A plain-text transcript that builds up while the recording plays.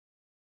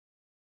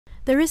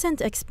The recent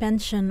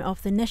expansion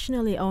of the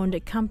nationally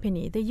owned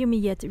company, the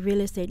Yumi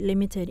Real Estate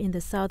Limited in the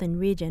southern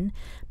region,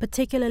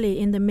 particularly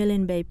in the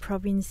Milne Bay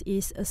Province,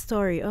 is a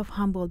story of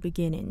humble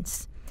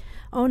beginnings.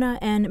 Owner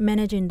and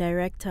Managing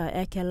Director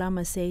Eke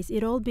Lama says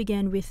it all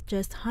began with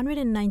just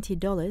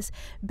 $190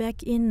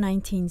 back in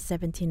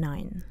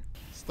 1979.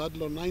 Start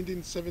in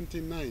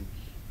 1979.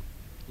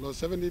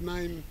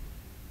 79,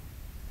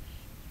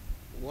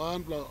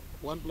 one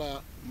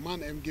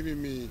man am giving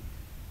me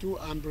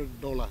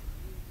 $200.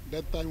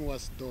 That time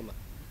was dollar.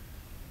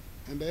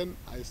 And then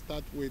I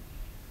start with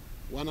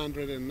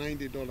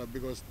 $190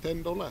 because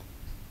 $10.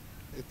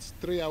 It's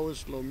 3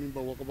 hours lo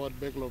mimba walk about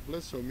back lo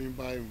place so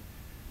mimba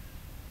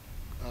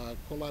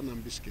cola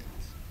and biscuits.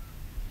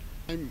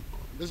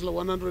 This is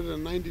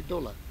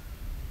 $190.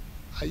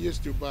 I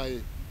used to buy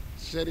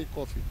sherry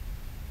coffee,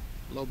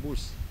 lo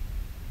boost.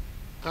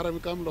 Karam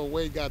kam lo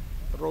way got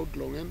road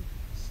longen,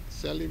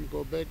 sell him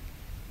go back,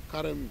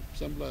 karam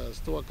sambla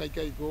store kai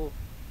go.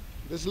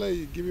 This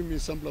like giving me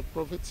some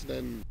profits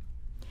then.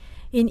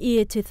 In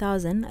year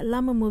 2000,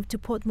 Lama moved to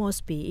Port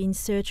Moresby in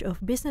search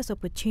of business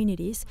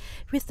opportunities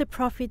with the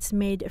profits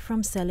made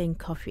from selling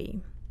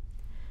coffee.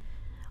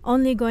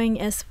 Only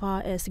going as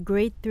far as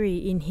grade 3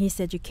 in his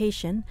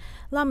education,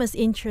 Lama's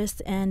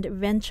interest and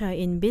venture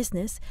in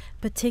business,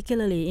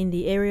 particularly in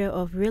the area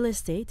of real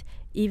estate,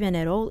 even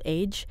at old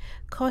age,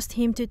 caused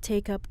him to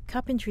take up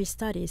carpentry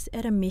studies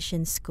at a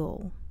mission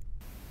school.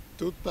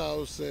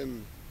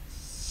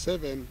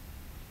 2007,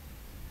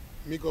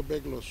 me go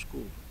back to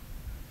school.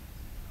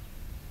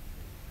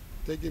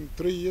 Take him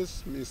 3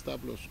 years, me start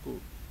to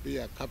school, be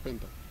a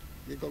carpenter.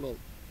 Me go to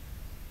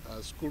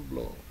school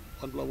blow,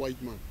 one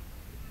white man,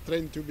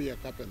 trained to be a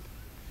carpenter,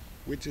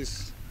 which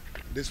is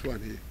this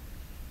one here.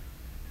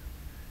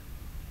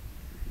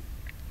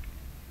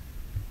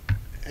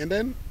 And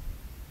then,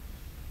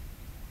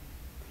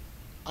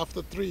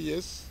 after 3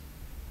 years,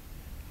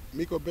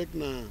 me go back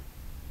na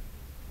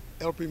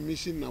helping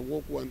mission na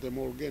work one time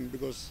more again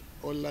because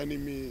all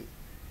learning me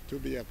to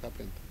be a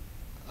carpenter.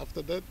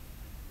 After that,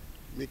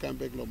 me come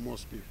back to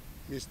Moresby.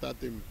 Me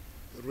starting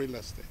real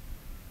estate.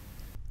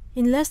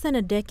 In less than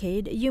a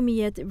decade,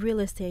 Yumi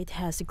Real Estate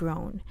has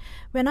grown.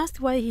 When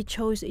asked why he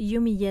chose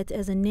Yumi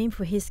as a name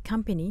for his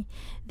company,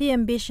 the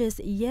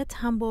ambitious yet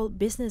humble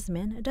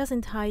businessman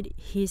doesn't hide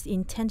his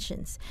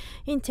intentions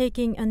in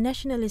taking a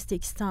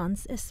nationalistic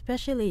stance,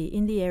 especially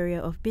in the area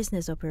of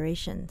business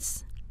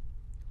operations.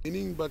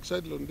 Meaning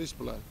backside on this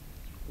plan,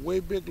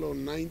 way back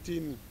on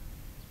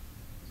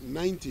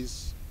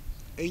 1990s,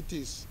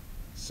 80s,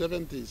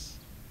 70s,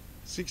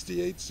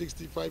 68,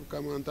 65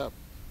 come on top.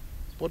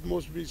 Port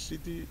Moresby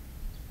City,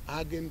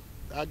 Hagen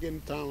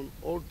town,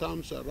 all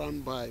towns are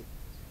run by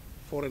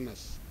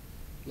foreigners,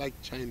 like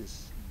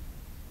Chinese.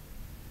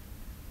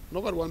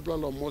 Nobody one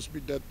plan of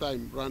Moresby that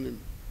time run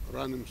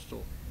him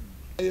store.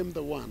 I am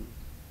the one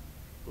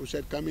who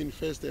said come in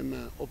first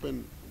and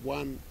open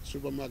one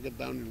supermarket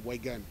down in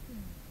Waigan.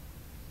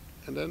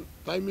 And then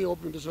time me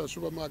open this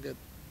supermarket,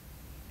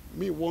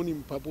 me warn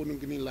him Papua New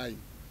Guinean line,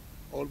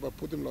 all but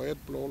put him head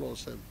blow or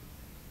same.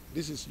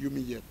 This is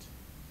Yumi.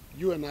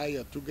 You and I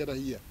are together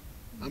here.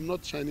 I'm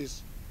not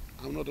Chinese,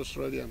 I'm not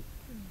Australian,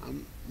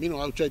 I'm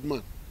outside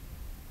man.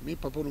 Me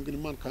Papua New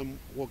Guinean man come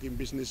work in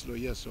business law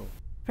here so.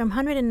 From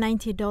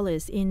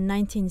 $190 in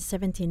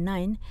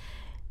 1979,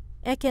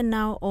 Eke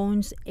now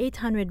owns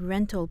 800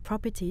 rental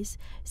properties,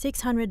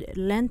 600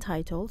 land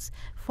titles,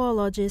 4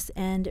 lodges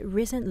and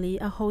recently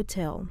a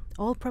hotel,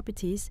 all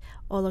properties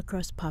all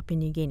across Papua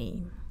New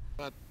Guinea.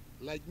 But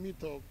like me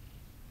talk,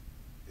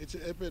 it's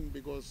happened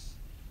because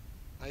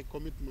I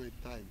commit my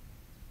time.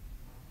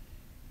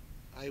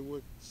 I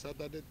work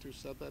Saturday to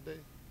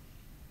Saturday,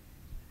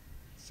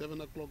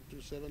 7 o'clock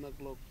to 7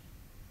 o'clock.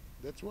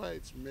 That's why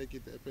it's make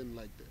it happen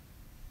like that.